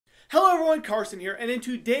Hello everyone, Carson here, and in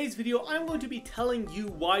today's video I'm going to be telling you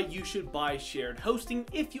why you should buy shared hosting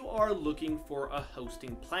if you are looking for a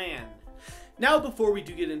hosting plan. Now before we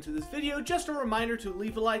do get into this video, just a reminder to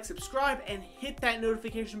leave a like, subscribe, and hit that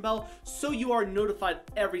notification bell so you are notified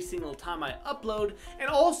every single time I upload. And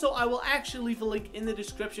also I will actually leave a link in the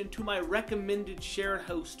description to my recommended shared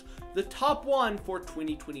host, the top one for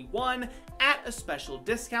 2021 at a special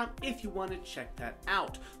discount if you want to check that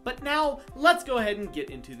out. But now let's go ahead and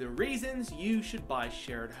get into the reasons you should buy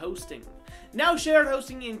shared hosting. Now shared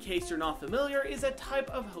hosting, in case you're not familiar, is a type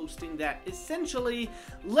of hosting that essentially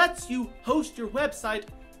lets you host your website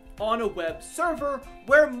on a web server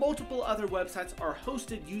where multiple other websites are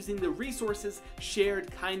hosted using the resources shared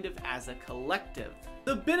kind of as a collective.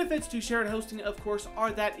 The benefits to shared hosting, of course,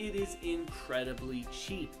 are that it is incredibly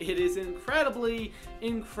cheap. It is incredibly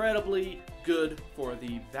good for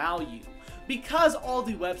the value. Because all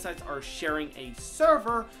the websites are sharing a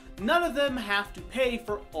server, none of them have to pay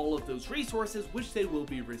for all of those resources which they will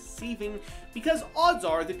be receiving, because odds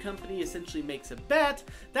are the company essentially makes a bet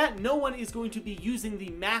that no one is going to be using the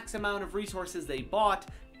max amount of resources they bought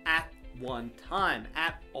at one time,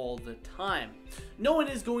 at all the time. No one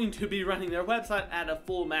is going to be running their website at a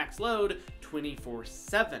full max load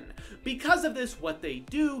 24/7. Because of this, what they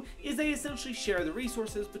do is they essentially share the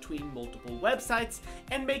resources between multiple websites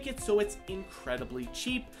and make it so it's incredibly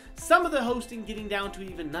cheap. Some of the hosting getting down to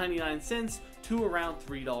even 99 cents to around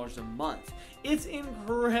 $3 a month. It's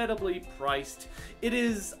incredibly priced. It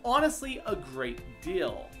is honestly a great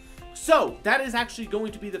deal. So that is actually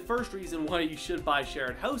going to be the first reason why you should buy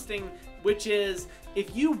shared hosting, which is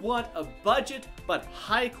if you want a budget but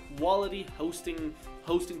high quality hosting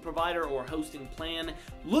provider or hosting plan,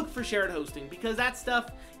 look for shared hosting, because that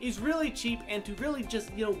stuff is really cheap, and to really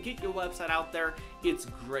just, get your website out there, it's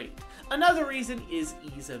great. Another reason is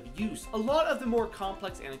ease of use. A lot of the more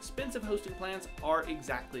complex and expensive hosting plans are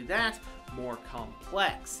exactly that, more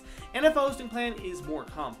complex. And if a hosting plan is more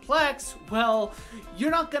complex, well,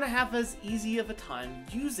 you're not gonna have as easy of a time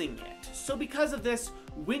using it. So because of this,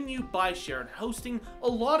 when you buy shared hosting, a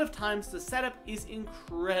lot of times the setup is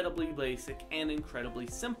incredibly basic and incredibly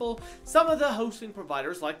simple. Some of the hosting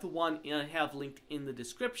providers, like the one I have linked in the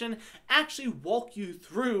description, actually walk you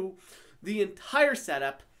through the entire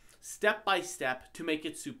setup step by step to make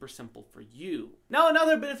it super simple for you. Now,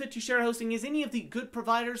 another benefit to shared hosting is any of the good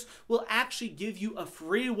providers will actually give you a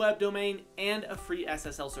free web domain and a free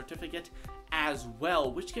SSL certificate as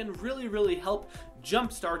well, which can really help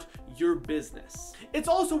jumpstart your business. It's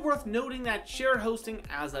also worth noting that shared hosting,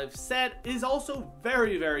 as I've said, is also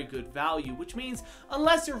very good value, which means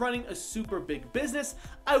unless you're running a super big business,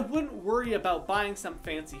 I wouldn't worry about buying some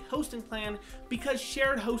fancy hosting plan, because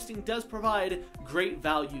shared hosting does provide great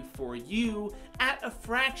value for you at a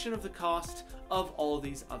fraction of the cost of all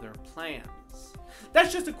these other plans.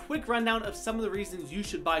 That's just a quick rundown of some of the reasons you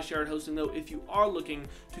should buy shared hosting, though, if you are looking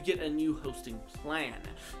to get a new hosting plan.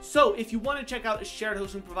 So if you want to check out a shared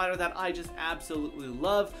hosting provider that I just absolutely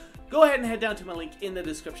love, go ahead and head down to my link in the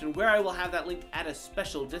description, where I will have that linked at a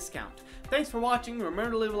special discount. Thanks for watching.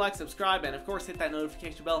 Remember to leave a like, subscribe, and of course hit that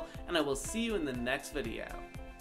notification bell, and I will see you in the next video.